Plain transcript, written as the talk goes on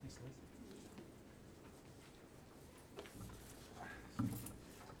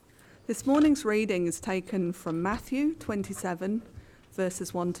This morning's reading is taken from Matthew 27,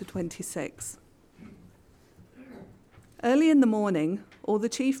 verses 1 to 26. Early in the morning, all the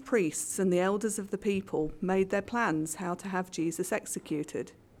chief priests and the elders of the people made their plans how to have Jesus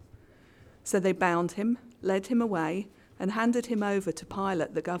executed. So they bound him, led him away, and handed him over to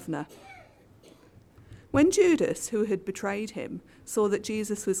Pilate the governor. When Judas, who had betrayed him, saw that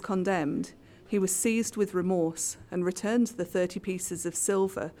Jesus was condemned, he was seized with remorse and returned the 30 pieces of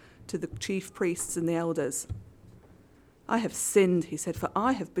silver to the chief priests and the elders. "I have sinned," he said, "for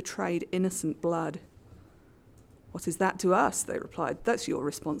I have betrayed innocent blood." "What is that to us?" they replied. "That's your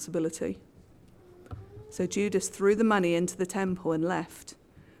responsibility." So Judas threw the money into the temple and left.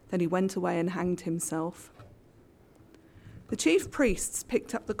 Then he went away and hanged himself. The chief priests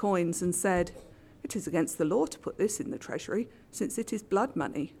picked up the coins and said, "It is against the law to put this in the treasury, since it is blood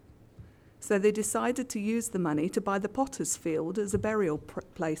money." So they decided to use the money to buy the potter's field as a burial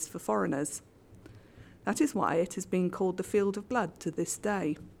place for foreigners. That is why it has been called the Field of Blood to this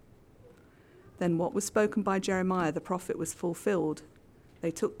day. Then what was spoken by Jeremiah the prophet was fulfilled.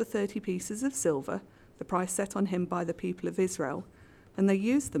 They took the 30 pieces of silver, the price set on him by the people of Israel, and they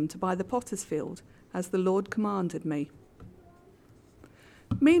used them to buy the potter's field, as the Lord commanded me.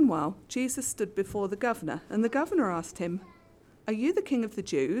 Meanwhile, Jesus stood before the governor, and the governor asked him, "Are you the king of the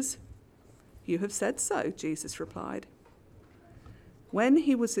Jews?" "You have said so," Jesus replied. When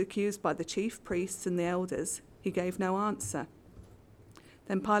he was accused by the chief priests and the elders, he gave no answer.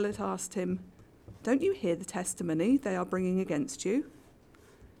 Then Pilate asked him, "Don't you hear the testimony they are bringing against you?"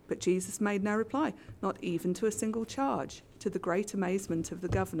 But Jesus made no reply, not even to a single charge, to the great amazement of the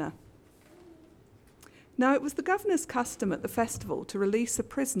governor. Now it was the governor's custom at the festival to release a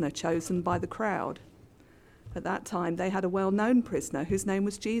prisoner chosen by the crowd. At that time they had a well-known prisoner whose name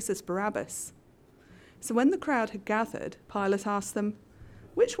was Jesus Barabbas. So when the crowd had gathered, Pilate asked them,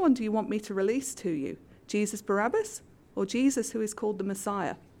 "Which one do you want me to release to you, Jesus Barabbas or Jesus who is called the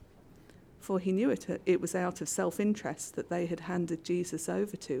Messiah?" For he knew it was out of self-interest that they had handed Jesus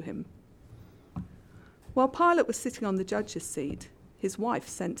over to him. While Pilate was sitting on the judge's seat, his wife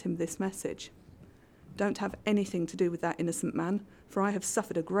sent him this message: "Don't have anything to do with that innocent man, for I have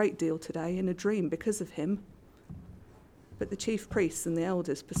suffered a great deal today in a dream because of him." But the chief priests and the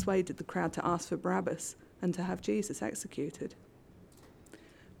elders persuaded the crowd to ask for Barabbas and to have Jesus executed.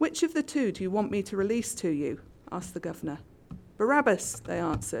 "Which of the two do you want me to release to you?" asked the governor. "Barabbas," they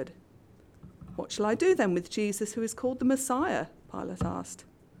answered. "What shall I do then with Jesus who is called the Messiah?" Pilate asked.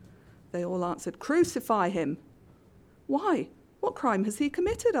 They all answered, "Crucify him." "Why? What crime has he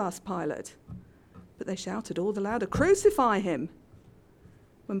committed?" asked Pilate. But they shouted all the louder, "Crucify him!"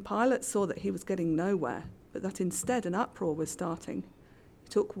 When Pilate saw that he was getting nowhere, but that instead an uproar was starting, he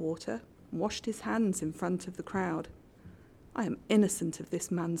took water and washed his hands in front of the crowd. "I am innocent of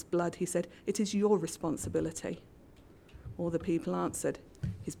this man's blood," he said. "It is your responsibility." All the people answered,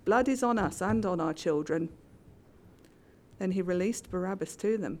 "His blood is on us and on our children." Then he released Barabbas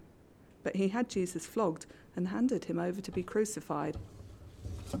to them, but he had Jesus flogged and handed him over to be crucified.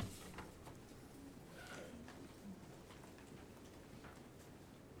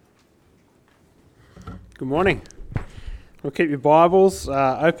 Good morning. We'll keep your Bibles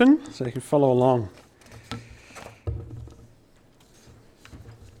open so you can follow along.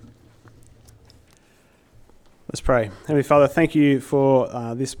 Let's pray. Heavenly Father, thank you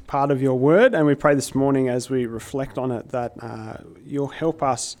for this part of your word, and we pray this morning as we reflect on it that you'll help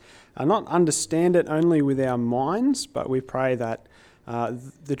us not understand it only with our minds, but we pray that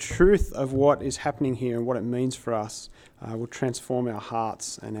the truth of what is happening here and what it means for us will transform our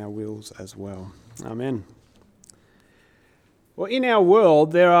hearts and our wills as well. Amen. Well, in our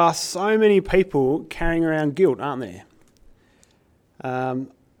world, there are so many people carrying around guilt, aren't there?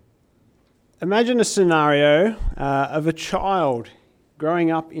 Imagine a scenario of a child growing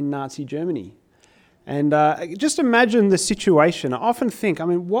up in Nazi Germany. And just imagine the situation. I often think,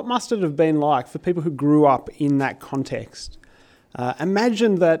 what must it have been like for people who grew up in that context?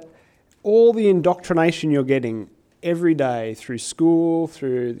 Imagine that all the indoctrination you're getting every day through school,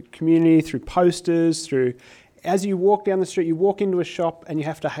 through the community, through posters, through as you walk down the street, you walk into a shop and you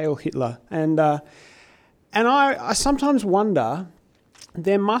have to hail Hitler. And I sometimes wonder,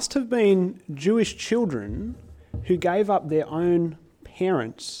 there must have been Jewish children who gave up their own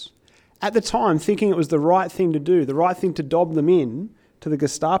parents at the time thinking it was the right thing to do, the right thing to dob them in to the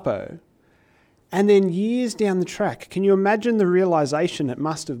Gestapo. And then years down the track, can you imagine the realization it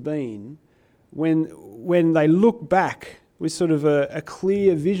must have been when they look back with sort of a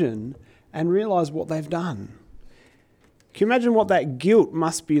clear vision and realize what they've done? Can you imagine what that guilt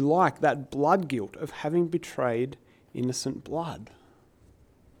must be like, that blood guilt of having betrayed innocent blood?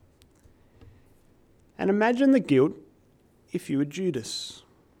 And imagine the guilt if you were Judas.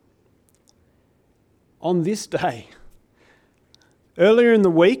 On this day, earlier in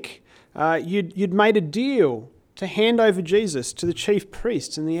the week, you'd made a deal to hand over Jesus to the chief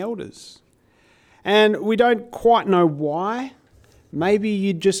priests and the elders. And we don't quite know why. Maybe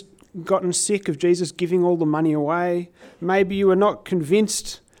you'd just gotten sick of Jesus giving all the money away. Maybe you were not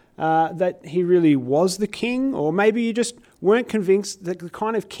convinced that he really was the king, or maybe you just weren't convinced that the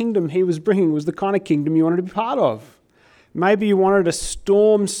kind of kingdom he was bringing was the kind of kingdom you wanted to be part of. Maybe you wanted a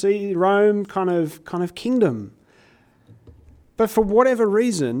storm, sea, Rome kind of kingdom. But for whatever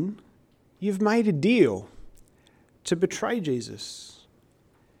reason, you've made a deal to betray Jesus.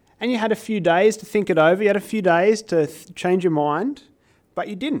 And you had a few days to think it over. You had a few days to change your mind, but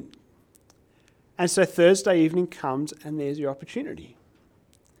you didn't. And so Thursday evening comes and there's your opportunity.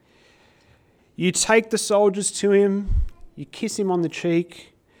 You take the soldiers to him, you kiss him on the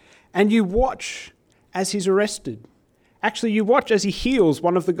cheek, and you watch as he's arrested. Actually, you watch as he heals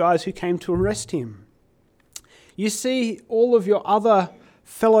one of the guys who came to arrest him. You see all of your other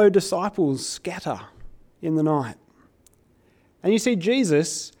fellow disciples scatter in the night. And you see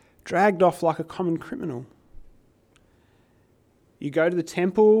Jesus dragged off like a common criminal. You go to the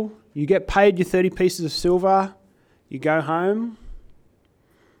temple, you get paid your 30 pieces of silver, you go home.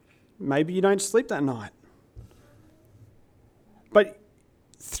 Maybe you don't sleep that night. But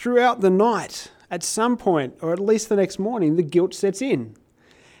throughout the night, at some point, or at least the next morning, the guilt sets in.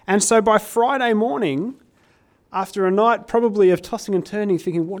 And so by Friday morning, after a night probably of tossing and turning,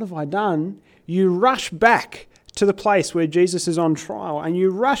 thinking, what have I done? You rush back to the place where Jesus is on trial, and you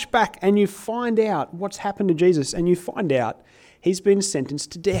rush back and you find out what's happened to Jesus, and you find out he's been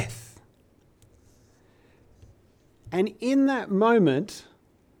sentenced to death. And in that moment,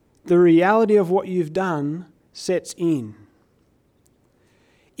 the reality of what you've done sets in.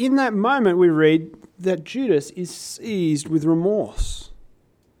 In that moment, we read that Judas is seized with remorse.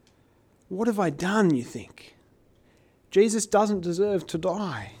 What have I done, you think? Jesus doesn't deserve to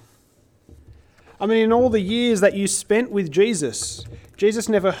die. I mean, in all the years that you spent with Jesus, Jesus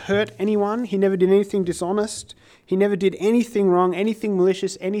never hurt anyone. He never did anything dishonest. He never did anything wrong, anything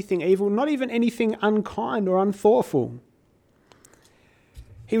malicious, anything evil, not even anything unkind or unthoughtful.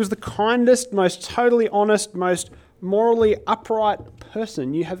 He was the kindest, most totally honest, most morally upright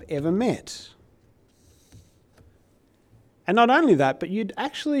person you have ever met. And not only that, but you'd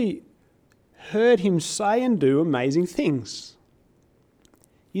actually heard him say and do amazing things.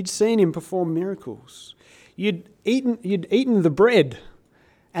 You'd seen him perform miracles. You'd eaten the bread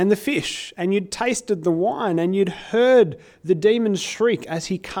and the fish, and you'd tasted the wine, and you'd heard the demons shriek as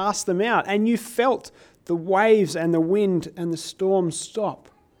he cast them out, and you felt the waves and the wind and the storm stop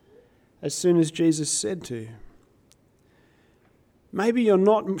as soon as Jesus said to. Maybe you're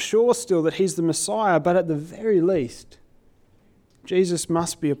not sure still that he's the Messiah, but at the very least, Jesus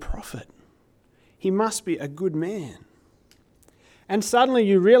must be a prophet. He must be a good man. And suddenly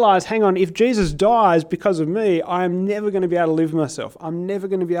you realize, hang on, if Jesus dies because of me, I am never going to be able to live with myself. I'm never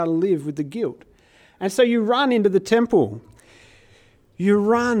going to be able to live with the guilt. And so you run into the temple. You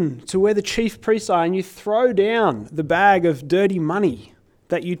run to where the chief priests are and you throw down the bag of dirty money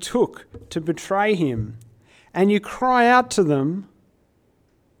that you took to betray him. And you cry out to them,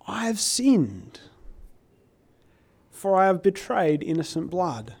 I have sinned, for I have betrayed innocent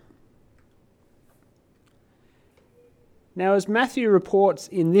blood. Now, as Matthew reports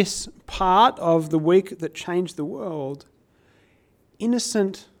in this part of the week that changed the world,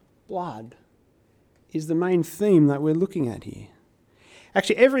 innocent blood is the main theme that we're looking at here.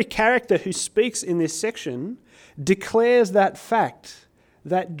 Actually, every character who speaks in this section declares that fact,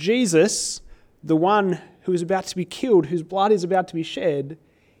 that Jesus, the one who is about to be killed, whose blood is about to be shed,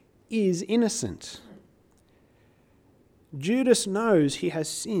 is innocent. Judas knows he has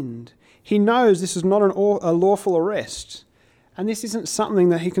sinned. He knows this is not a lawful arrest, and this isn't something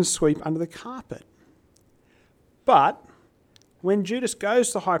that he can sweep under the carpet. But when Judas goes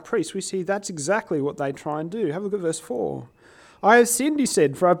to the high priest, we see that's exactly what they try and do. Have a look at verse 4. I have sinned, he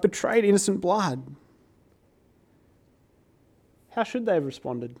said, for I have betrayed innocent blood. How should they have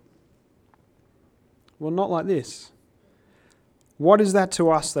responded? Well, not like this. What is that to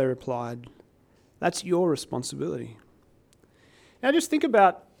us, they replied. That's your responsibility. Now just think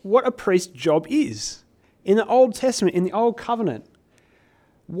about what a priest's job is. In the Old Testament, in the Old Covenant,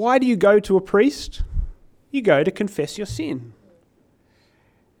 why do you go to a priest? You go to confess your sin.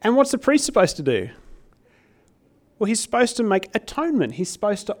 And what's the priest supposed to do? Well, he's supposed to make atonement. He's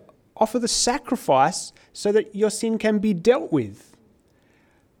supposed to offer the sacrifice so that your sin can be dealt with.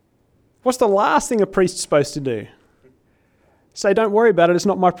 What's the last thing a priest's supposed to do? Say, don't worry about it, it's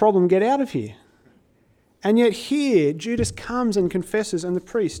not my problem, get out of here. And yet here, Judas comes and confesses, and the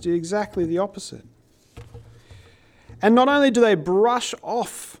priests do exactly the opposite. And not only do they brush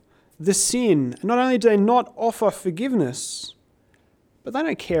off the sin, not only do they not offer forgiveness, but they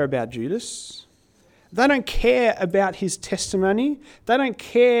don't care about Judas. They don't care about his testimony. They don't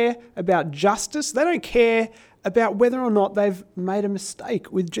care about justice. They don't care about whether or not they've made a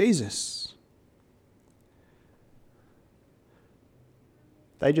mistake with Jesus.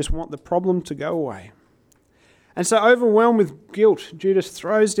 They just want the problem to go away. And so, overwhelmed with guilt, Judas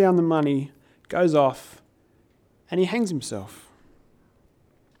throws down the money, goes off, and he hangs himself.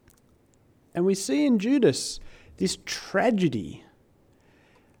 And we see in Judas this tragedy,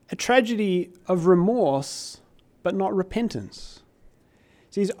 a tragedy of remorse, but not repentance.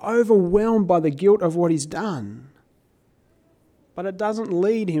 So he's overwhelmed by the guilt of what he's done, but it doesn't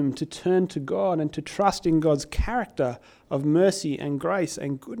lead him to turn to God and to trust in God's character of mercy and grace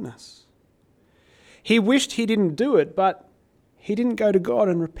and goodness. He wished he didn't do it, but he didn't go to God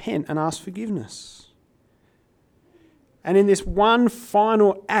and repent and ask forgiveness. And in this one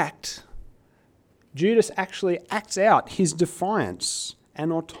final act, Judas actually acts out his defiance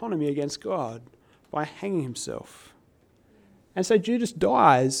and autonomy against God by hanging himself. And so Judas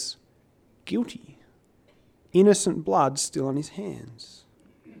dies guilty, innocent blood still on his hands.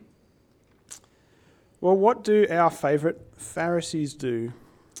 Well, what do our favourite Pharisees do?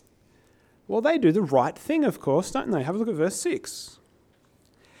 Well, they do the right thing, of course, don't they? Have a look at verse 6.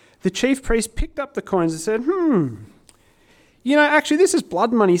 The chief priest picked up the coins and said, actually this is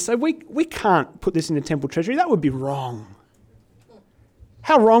blood money, so we can't put this in the temple treasury. That would be wrong.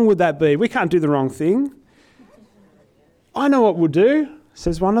 How wrong would that be? We can't do the wrong thing. I know what we'll do,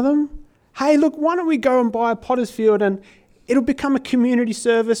 says one of them. Hey, look, why don't we go and buy a potter's field and it'll become a community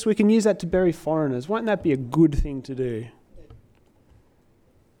service. We can use that to bury foreigners. Won't that be a good thing to do?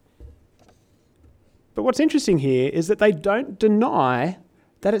 But what's interesting here is that they don't deny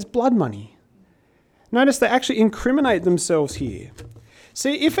that it's blood money. Notice they actually incriminate themselves here.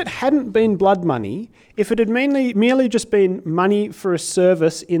 See, if it hadn't been blood money, if it had merely just been money for a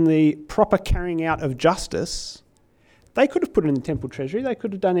service in the proper carrying out of justice, they could have put it in the temple treasury. They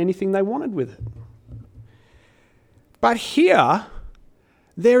could have done anything they wanted with it. But here,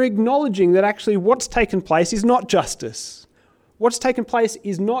 they're acknowledging that actually what's taken place is not justice. What's taken place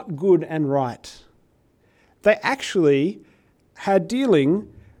is not good and right. They actually are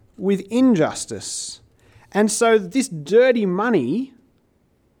dealing with injustice. And so this dirty money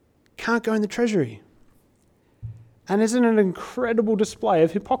can't go in the treasury. And isn't it an incredible display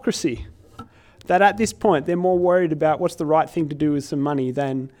of hypocrisy? That at this point, they're more worried about what's the right thing to do with some money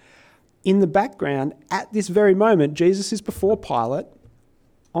than in the background, at this very moment, Jesus is before Pilate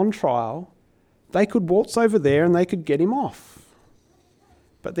on trial. They could waltz over there and they could get him off.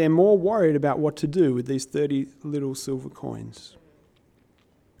 But they're more worried about what to do with these 30 little silver coins.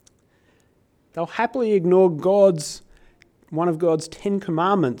 They'll happily ignore one of God's 10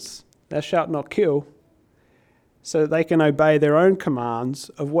 commandments, thou shalt not kill, so that they can obey their own commands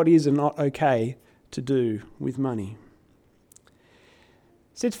of what is and not okay to do with money.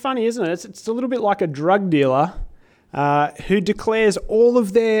 See, it's funny, isn't it? It's a little bit like a drug dealer who declares all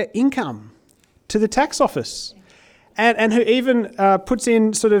of their income to the tax office. And who even puts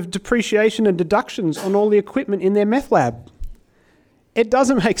in sort of depreciation and deductions on all the equipment in their meth lab. It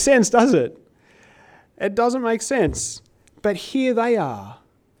doesn't make sense, does it? It doesn't make sense. But here they are.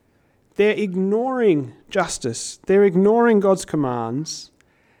 They're ignoring justice. They're ignoring God's commands.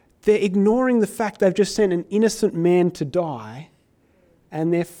 They're ignoring the fact they've just sent an innocent man to die,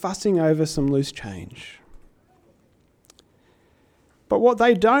 and they're fussing over some loose change. But what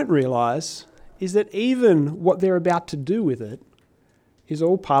they don't realise is that even what they're about to do with it is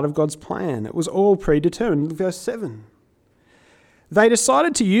all part of God's plan. It was all predetermined. Verse 7. They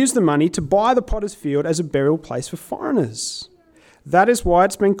decided to use the money to buy the potter's field as a burial place for foreigners. That is why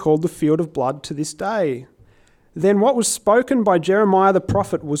it's been called the field of blood to this day. Then what was spoken by Jeremiah the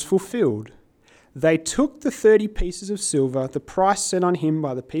prophet was fulfilled. They took the 30 pieces of silver, the price set on him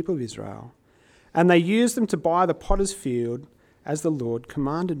by the people of Israel, and they used them to buy the potter's field as the Lord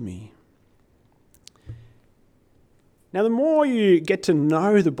commanded me. Now, the more you get to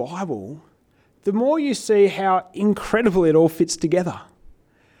know the Bible, the more you see how incredible it all fits together.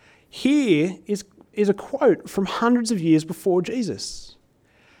 Here is a quote from hundreds of years before Jesus.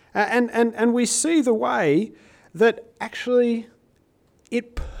 And we see the way that actually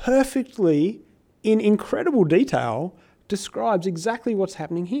it perfectly, in incredible detail, describes exactly what's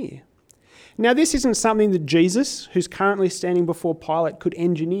happening here. Now, this isn't something that Jesus, who's currently standing before Pilate, could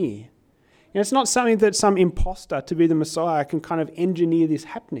engineer. It's not something that some imposter to be the Messiah can kind of engineer this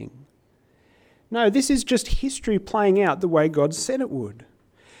happening. No, this is just history playing out the way God said it would.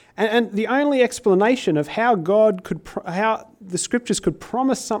 And the only explanation of how how the scriptures could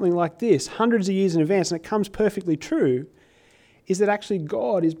promise something like this hundreds of years in advance and it comes perfectly true is that actually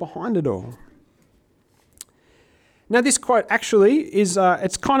God is behind it all. Now this quote actually is,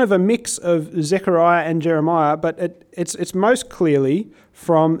 it's kind of a mix of Zechariah and Jeremiah, but it's most clearly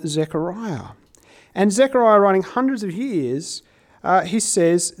from Zechariah. And Zechariah, writing hundreds of years, he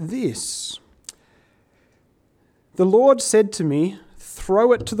says this: "The Lord said to me,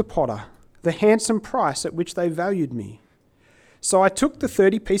 throw it to the potter, the handsome price at which they valued me. So I took the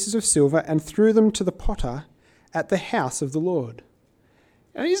 30 pieces of silver and threw them to the potter at the house of the Lord."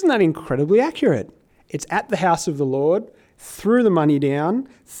 Now, isn't that incredibly accurate? It's at the house of the Lord, threw the money down,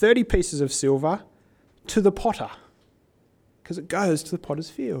 30 pieces of silver, to the potter, because it goes to the potter's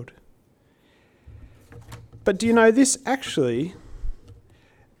field. But do you know this actually?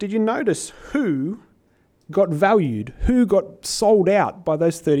 Did you notice who got valued, who got sold out by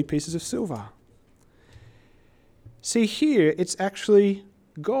those 30 pieces of silver? See, here it's actually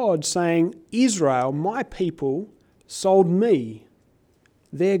God saying, Israel, my people, sold me,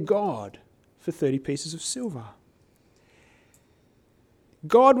 their God, for 30 pieces of silver.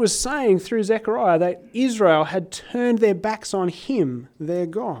 God was saying through Zechariah that Israel had turned their backs on him, their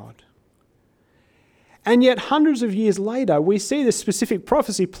God. And yet hundreds of years later, we see this specific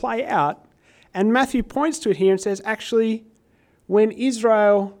prophecy play out, and Matthew points to it here and says, actually, when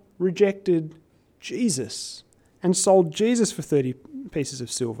Israel rejected Jesus and sold Jesus for 30 pieces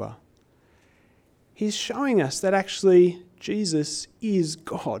of silver, he's showing us that actually Jesus is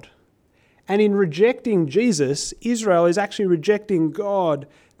God. And in rejecting Jesus, Israel is actually rejecting God,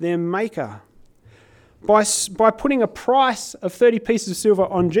 their maker. By putting a price of 30 pieces of silver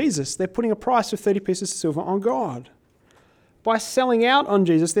on Jesus, they're putting a price of 30 pieces of silver on God. By selling out on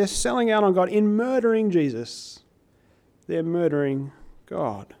Jesus, they're selling out on God. In murdering Jesus, they're murdering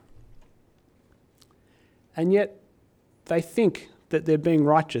God. And yet they think that they're being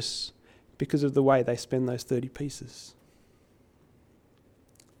righteous because of the way they spend those 30 pieces.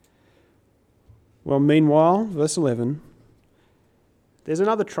 Well, meanwhile, verse 11, there's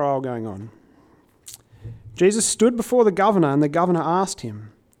another trial going on. Jesus stood before the governor, and the governor asked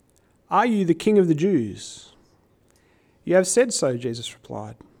him, "Are you the king of the Jews?" "You have said so," Jesus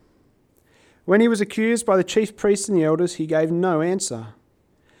replied. When he was accused by the chief priests and the elders, he gave no answer.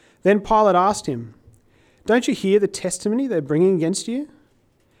 Then Pilate asked him, "Don't you hear the testimony they're bringing against you?"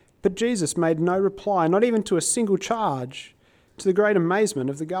 But Jesus made no reply, not even to a single charge, to the great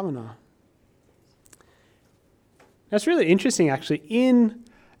amazement of the governor. Now, it's really interesting, actually. In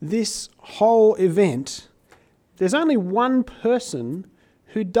this whole event, there's only one person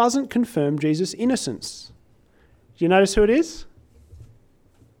who doesn't confirm Jesus' innocence. Do you notice who it is?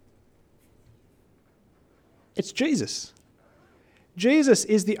 It's Jesus. Jesus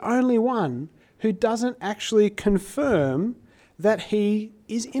is the only one who doesn't actually confirm that he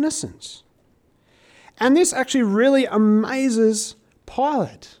is innocent. And this actually really amazes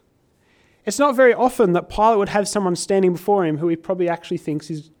Pilate. It's not very often that Pilate would have someone standing before him who he probably actually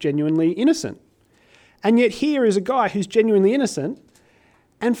thinks is genuinely innocent. And yet here is a guy who's genuinely innocent,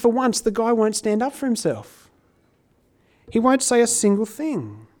 and for once the guy won't stand up for himself. He won't say a single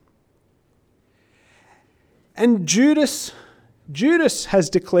thing. And Judas has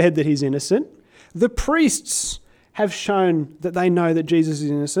declared that he's innocent. The priests have shown that they know that Jesus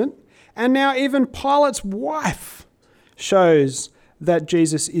is innocent. And now even Pilate's wife shows that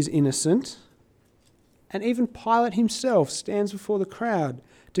Jesus is innocent. And even Pilate himself stands before the crowd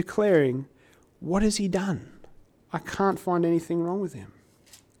declaring, "What has he done? I can't find anything wrong with him."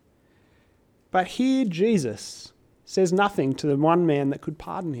 But here Jesus says nothing to the one man that could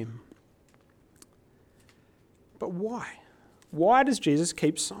pardon him. But why? Why does Jesus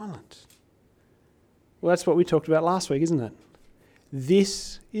keep silent? Well, that's what we talked about last week, isn't it?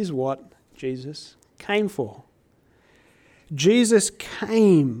 This is what Jesus came for. Jesus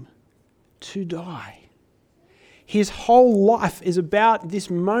came to die. His whole life is about this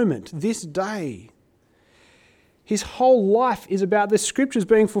moment, this day. His whole life is about the scriptures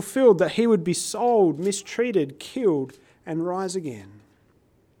being fulfilled, that he would be sold, mistreated, killed, and rise again.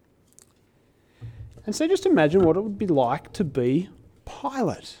 And so just imagine what it would be like to be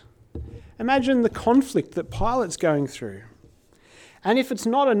Pilate. Imagine the conflict that Pilate's going through. And if it's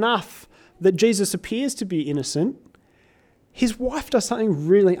not enough that Jesus appears to be innocent, his wife does something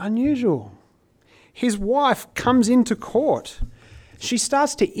really unusual. His wife comes into court. She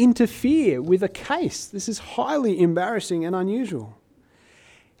starts to interfere with a case. This is highly embarrassing and unusual.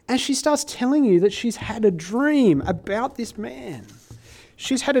 And she starts telling you that she's had a dream about this man.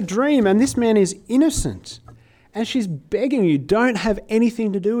 She's had a dream and this man is innocent. And she's begging you, don't have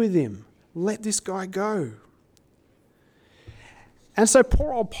anything to do with him. Let this guy go. And so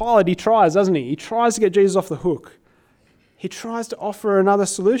poor old Pilate, he tries, doesn't he? He tries to get Jesus off the hook. He tries to offer another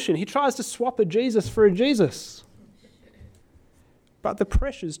solution. He tries to swap a Jesus for a Jesus. But the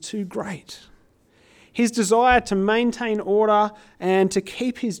pressure's too great. His desire to maintain order and to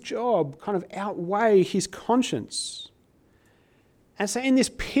keep his job kind of outweigh his conscience. And so in this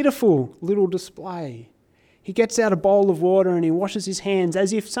pitiful little display, he gets out a bowl of water and he washes his hands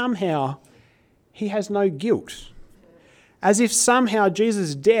as if somehow he has no guilt. As if somehow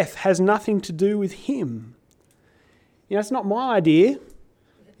Jesus' death has nothing to do with him. You know, it's not my idea.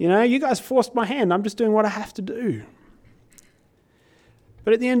 You know, you guys forced my hand. I'm just doing what I have to do.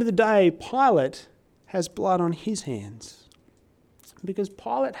 But at the end of the day, Pilate has blood on his hands. Because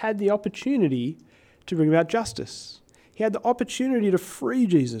Pilate had the opportunity to bring about justice. He had the opportunity to free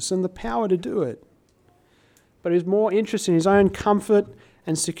Jesus and the power to do it. But he was more interested in his own comfort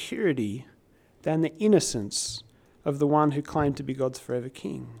and security than the innocence of the one who claimed to be God's forever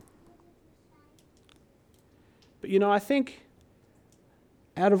king. But you know, I think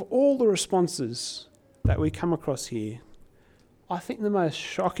out of all the responses that we come across here, I think the most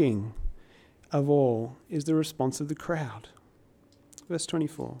shocking of all is the response of the crowd. Verse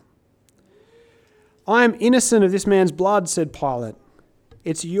 24. I am innocent of this man's blood, said Pilate.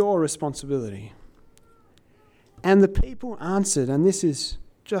 It's your responsibility. And the people answered, and this is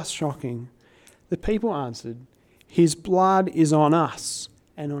just shocking, the people answered, his blood is on us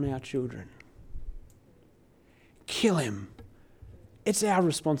and on our children. Kill him. It's our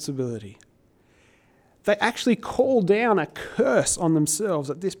responsibility. They actually call down a curse on themselves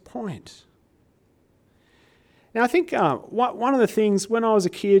at this point. Now, I think one of the things, when I was a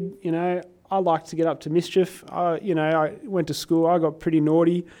kid, you know, I liked to get up to mischief. I went to school, I got pretty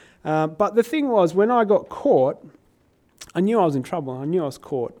naughty. But the thing was, when I got caught, I knew I was in trouble. I knew I was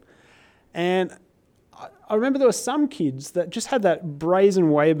caught. And I remember there were some kids that just had that brazen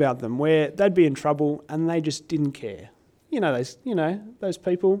way about them where they'd be in trouble and they just didn't care. Those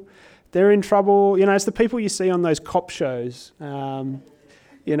people, they're in trouble. You know, it's the people you see on those cop shows, and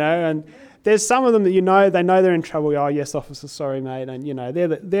there's some of them that they know they're in trouble. Oh, yes, officer, sorry, mate. And,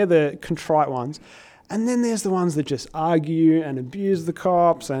 they're the contrite ones. And then there's the ones that just argue and abuse the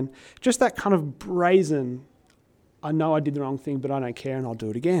cops and just that kind of brazen, I know I did the wrong thing, but I don't care and I'll do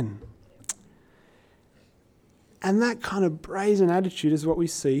it again. And that kind of brazen attitude is what we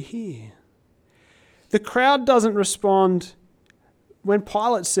see here. The crowd doesn't respond when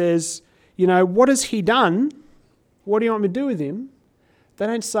Pilate says, what has he done? What do you want me to do with him? They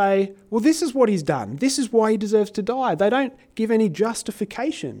don't say, well, this is what he's done. This is why he deserves to die. They don't give any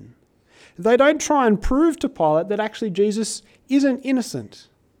justification. They don't try and prove to Pilate that actually Jesus isn't innocent.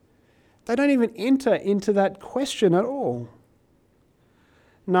 They don't even enter into that question at all.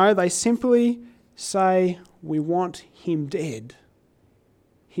 No, they simply say, we want him dead.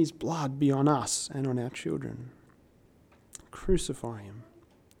 His blood be on us and on our children. Crucify him.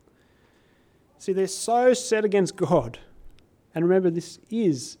 See, they're so set against God, and remember this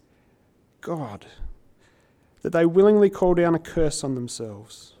is God, that they willingly call down a curse on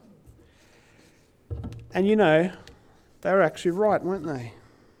themselves. And they were actually right, weren't they?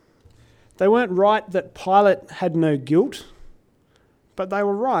 They weren't right that Pilate had no guilt, but they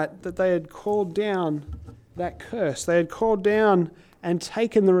were right that they had called down that curse. They had called down and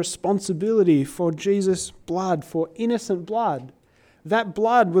taken the responsibility for Jesus' blood, for innocent blood. That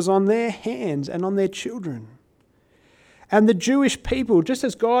blood was on their hands and on their children. And the Jewish people, just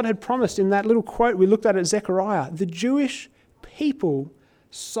as God had promised in that little quote we looked at Zechariah, the Jewish people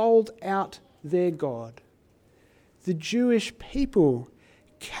sold out their God. The Jewish people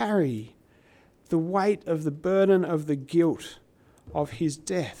carry the weight of the burden of the guilt of his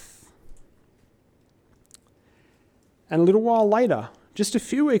death. And a little while later, just a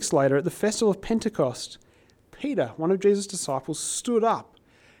few weeks later, at the festival of Pentecost, Peter, one of Jesus' disciples, stood up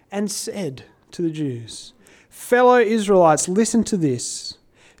and said to the Jews, fellow Israelites, listen to this.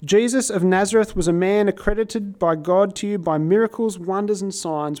 Jesus of Nazareth was a man accredited by God to you by miracles, wonders and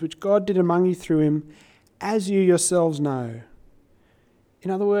signs, which God did among you through him, as you yourselves know.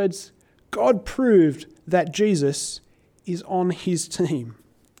 In other words, God proved that Jesus is on his team.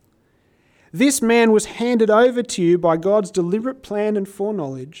 This man was handed over to you by God's deliberate plan and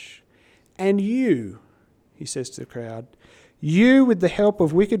foreknowledge, and you, he says to the crowd, you, with the help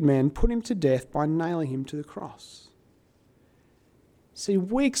of wicked men, put him to death by nailing him to the cross. See,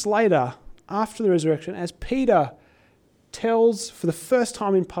 weeks later, after the resurrection, as Peter tells for the first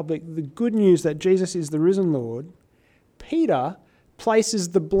time in public the good news that Jesus is the risen Lord, Peter places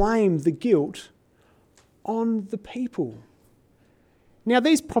the blame, the guilt, on the people. Now,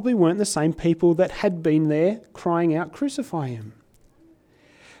 these probably weren't the same people that had been there crying out, "Crucify him."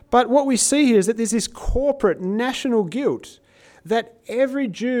 But what we see here is that there's this corporate national guilt that every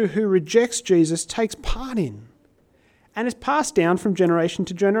Jew who rejects Jesus takes part in, and is passed down from generation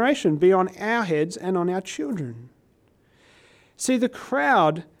to generation, be on our heads and on our children. See, the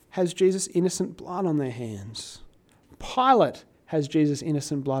crowd has Jesus' innocent blood on their hands. Pilate has Jesus'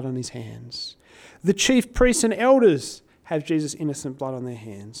 innocent blood on his hands. The chief priests and elders have Jesus' innocent blood on their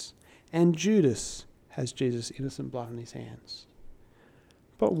hands. And Judas has Jesus' innocent blood on his hands.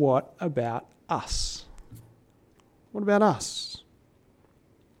 But what about us? What about us?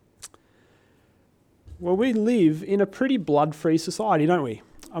 Well, we live in a pretty blood-free society, don't we?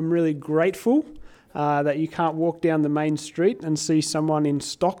 I'm really grateful that you can't walk down the main street and see someone in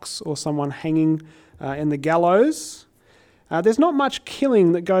stocks or someone hanging in the gallows. There's not much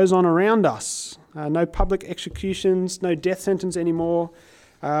killing that goes on around us. No public executions, no death sentence anymore.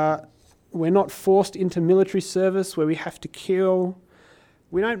 We're not forced into military service where we have to kill.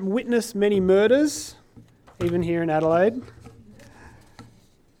 We don't witness many murders, even here in Adelaide.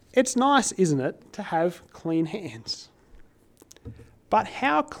 It's nice, isn't it, to have clean hands? But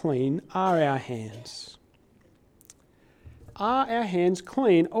how clean are our hands? Are our hands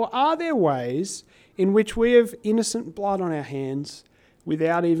clean, or are there ways in which we have innocent blood on our hands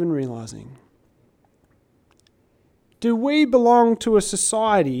without even realising? Do we belong to a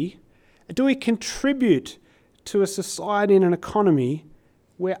society, do we contribute to a society and an economy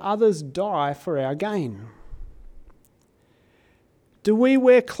where others die for our gain? Do we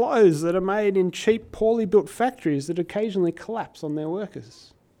wear clothes that are made in cheap, poorly built factories that occasionally collapse on their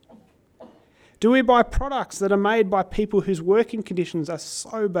workers? Do we buy products that are made by people whose working conditions are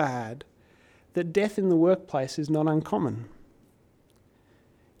so bad that death in the workplace is not uncommon?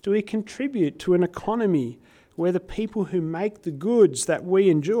 Do we contribute to an economy where the people who make the goods that we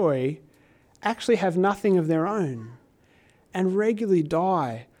enjoy actually have nothing of their own and regularly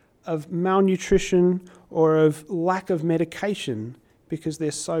die of malnutrition or of lack of medication because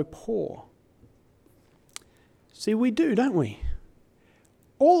they're so poor? See, we do, don't we?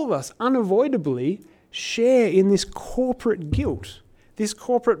 All of us unavoidably share in this corporate guilt, this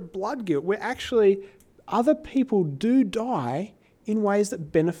corporate blood guilt, where actually other people do die in ways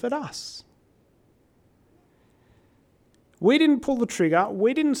that benefit us. We didn't pull the trigger,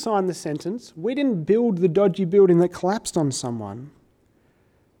 we didn't sign the sentence, we didn't build the dodgy building that collapsed on someone,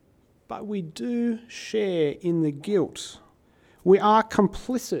 but we do share in the guilt. We are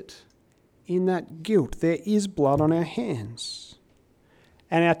complicit in that guilt. There is blood on our hands.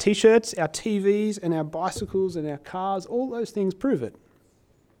 And our t-shirts, our TVs, and our bicycles and our cars, all those things prove it.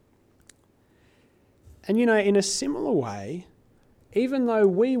 And you know, in a similar way, even though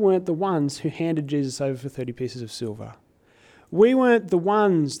we weren't the ones who handed Jesus over for 30 pieces of silver, we weren't the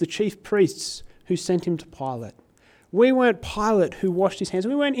ones, the chief priests, who sent him to Pilate. We weren't Pilate who washed his hands.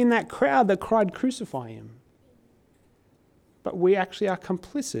 We weren't in that crowd that cried, "Crucify him." But we actually are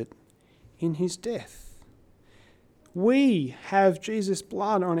complicit in his death. We have Jesus'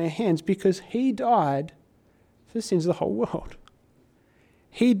 blood on our hands because he died for the sins of the whole world.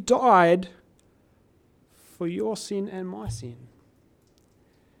 He died for your sin and my sin.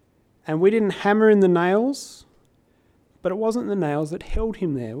 And we didn't hammer in the nails, but it wasn't the nails that held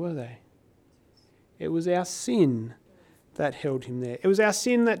him there, were they? It was our sin that held him there. It was our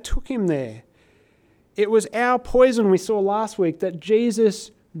sin that took him there. It was our poison we saw last week that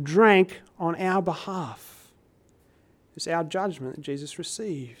Jesus drank on our behalf. It's our judgment that Jesus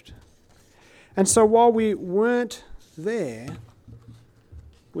received. And so while we weren't there,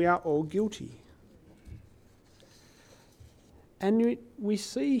 we are all guilty. And we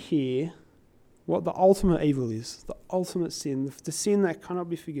see here what the ultimate evil is, the ultimate sin, the sin that cannot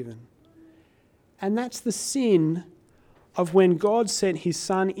be forgiven. And that's the sin of when God sent his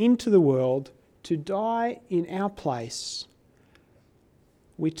Son into the world to die in our place.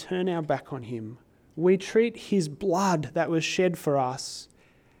 We turn our back on him. We treat his blood that was shed for us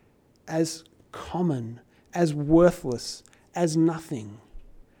as common, as worthless, as nothing,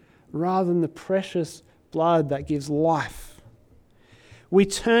 rather than the precious blood that gives life. We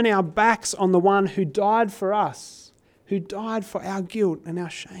turn our backs on the one who died for us, who died for our guilt and our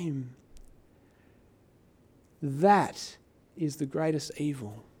shame. That is the greatest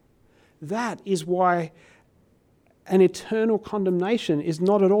evil. That is why an eternal condemnation is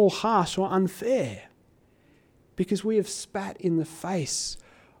not at all harsh or unfair, because we have spat in the face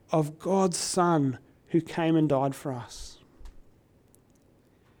of God's Son who came and died for us.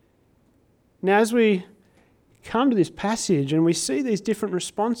 Now, as we come to this passage and we see these different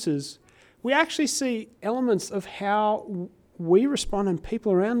responses, we actually see elements of how we respond and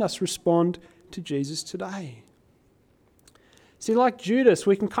people around us respond to Jesus today. See, like Judas,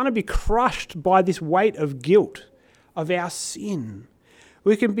 we can kind of be crushed by this weight of guilt, of our sin.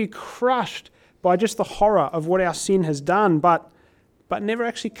 We can be crushed by just the horror of what our sin has done, but never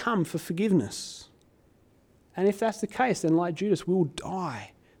actually come for forgiveness. And if that's the case, then like Judas, we'll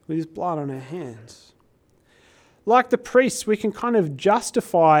die with his blood on our hands. Like the priests, we can kind of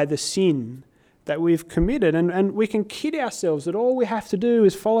justify the sin that we've committed, and we can kid ourselves that all we have to do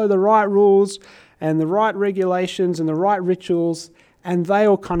is follow the right rules and the right regulations and the right rituals, and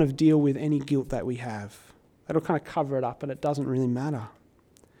they'll kind of deal with any guilt that we have. That'll kind of cover it up, and it doesn't really matter.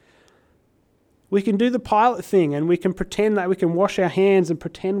 We can do the Pilate thing, and we can pretend that we can wash our hands and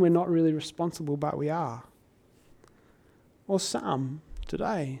pretend we're not really responsible, but we are. Or some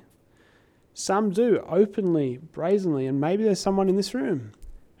today. Some do openly, brazenly, and maybe there's someone in this room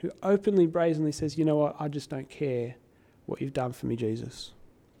who openly, brazenly says, you know what, I just don't care what you've done for me, Jesus.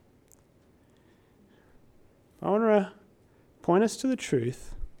 I want to point us to the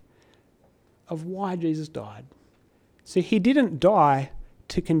truth of why Jesus died. See, he didn't die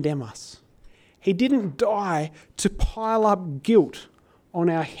to condemn us. He didn't die to pile up guilt on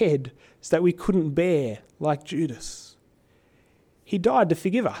our head so that we couldn't bear like Judas. He died to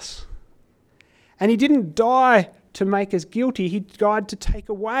forgive us. And he didn't die to make us guilty. He died to take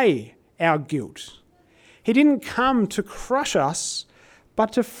away our guilt. He didn't come to crush us,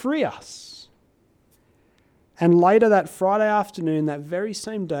 but to free us. And later that Friday afternoon, that very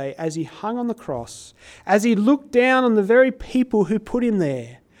same day, as he hung on the cross, as he looked down on the very people who put him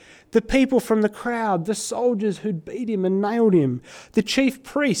there, the people from the crowd, the soldiers who'd beat him and nailed him, the chief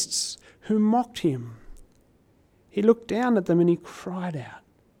priests who mocked him, he looked down at them and he cried out,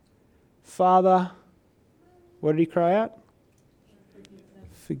 Father, what did he cry out?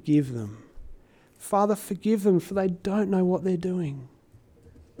 Forgive them. Father, forgive them, for they don't know what they're doing.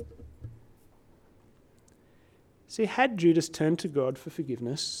 See, had Judas turned to God for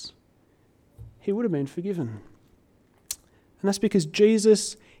forgiveness, he would have been forgiven. And that's because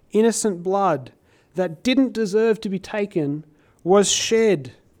Jesus' innocent blood that didn't deserve to be taken was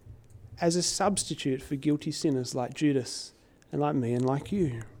shed as a substitute for guilty sinners like Judas and like me and like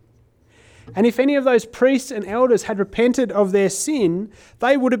you. And if any of those priests and elders had repented of their sin,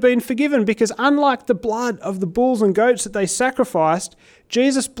 they would have been forgiven, because unlike the blood of the bulls and goats that they sacrificed,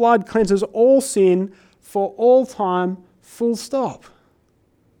 Jesus' blood cleanses all sin for all time, full stop.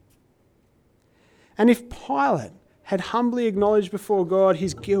 And if Pilate had humbly acknowledged before God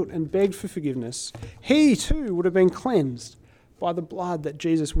his guilt and begged for forgiveness, he too would have been cleansed by the blood that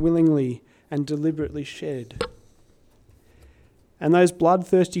Jesus willingly and deliberately shed. And those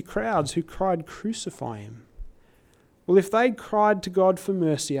bloodthirsty crowds who cried, crucify him. Well, if they cried to God for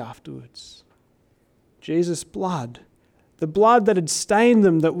mercy afterwards, Jesus' blood, the blood that had stained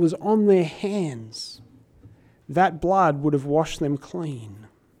them, that was on their hands, that blood would have washed them clean.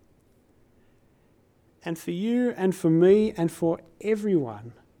 And for you and for me and for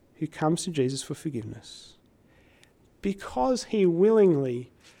everyone who comes to Jesus for forgiveness, because he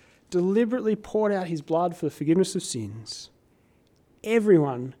willingly, deliberately poured out his blood for the forgiveness of sins,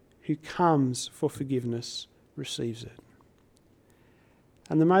 everyone who comes for forgiveness receives it.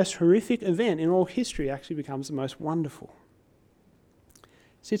 And the most horrific event in all history actually becomes the most wonderful.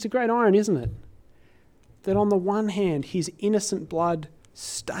 See, it's a great irony, isn't it? That on the one hand, his innocent blood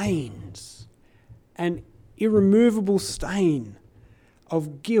stains an irremovable stain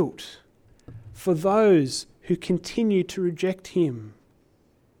of guilt for those who continue to reject him.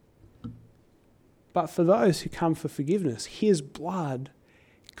 But for those who come for forgiveness, his blood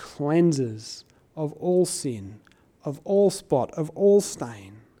cleanses of all sin, of all spot, of all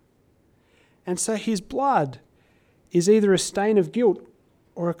stain. And so his blood is either a stain of guilt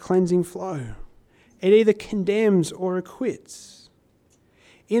or a cleansing flow. It either condemns or acquits.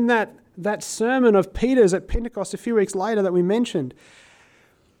 In that sermon of Peter's at Pentecost a few weeks later that we mentioned,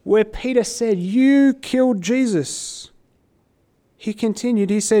 where Peter said, "You killed Jesus," he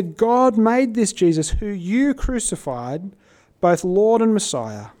continued, he said, "God made this Jesus, who you crucified, both Lord and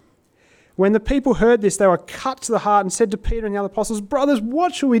Messiah." When the people heard this, they were cut to the heart and said to Peter and the other apostles, "Brothers,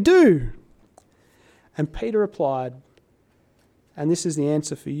 what shall we do?" And Peter replied, and this is the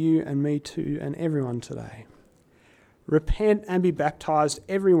answer for you and me too and everyone today: repent and be baptized,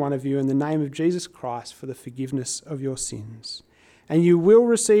 every one of you, in the name of Jesus Christ for the forgiveness of your sins, and you will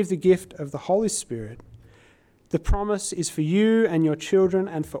receive the gift of the Holy Spirit. The promise is for you and your children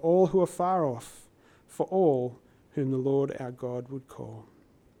and for all who are far off, for all whom the Lord our God would call.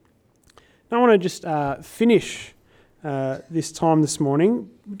 I want to just finish this time this morning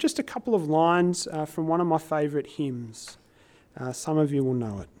with just a couple of lines from one of my favourite hymns. Some of you will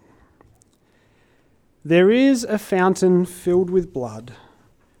know it. There is a fountain filled with blood,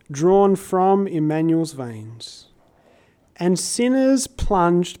 drawn from Emmanuel's veins, and sinners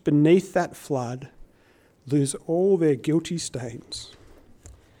plunged beneath that flood lose all their guilty stains.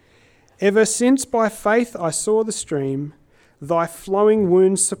 Ever since by faith I saw the stream, thy flowing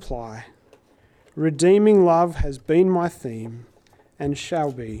wounds supply, redeeming love has been my theme, and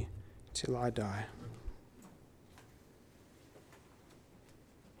shall be till I die.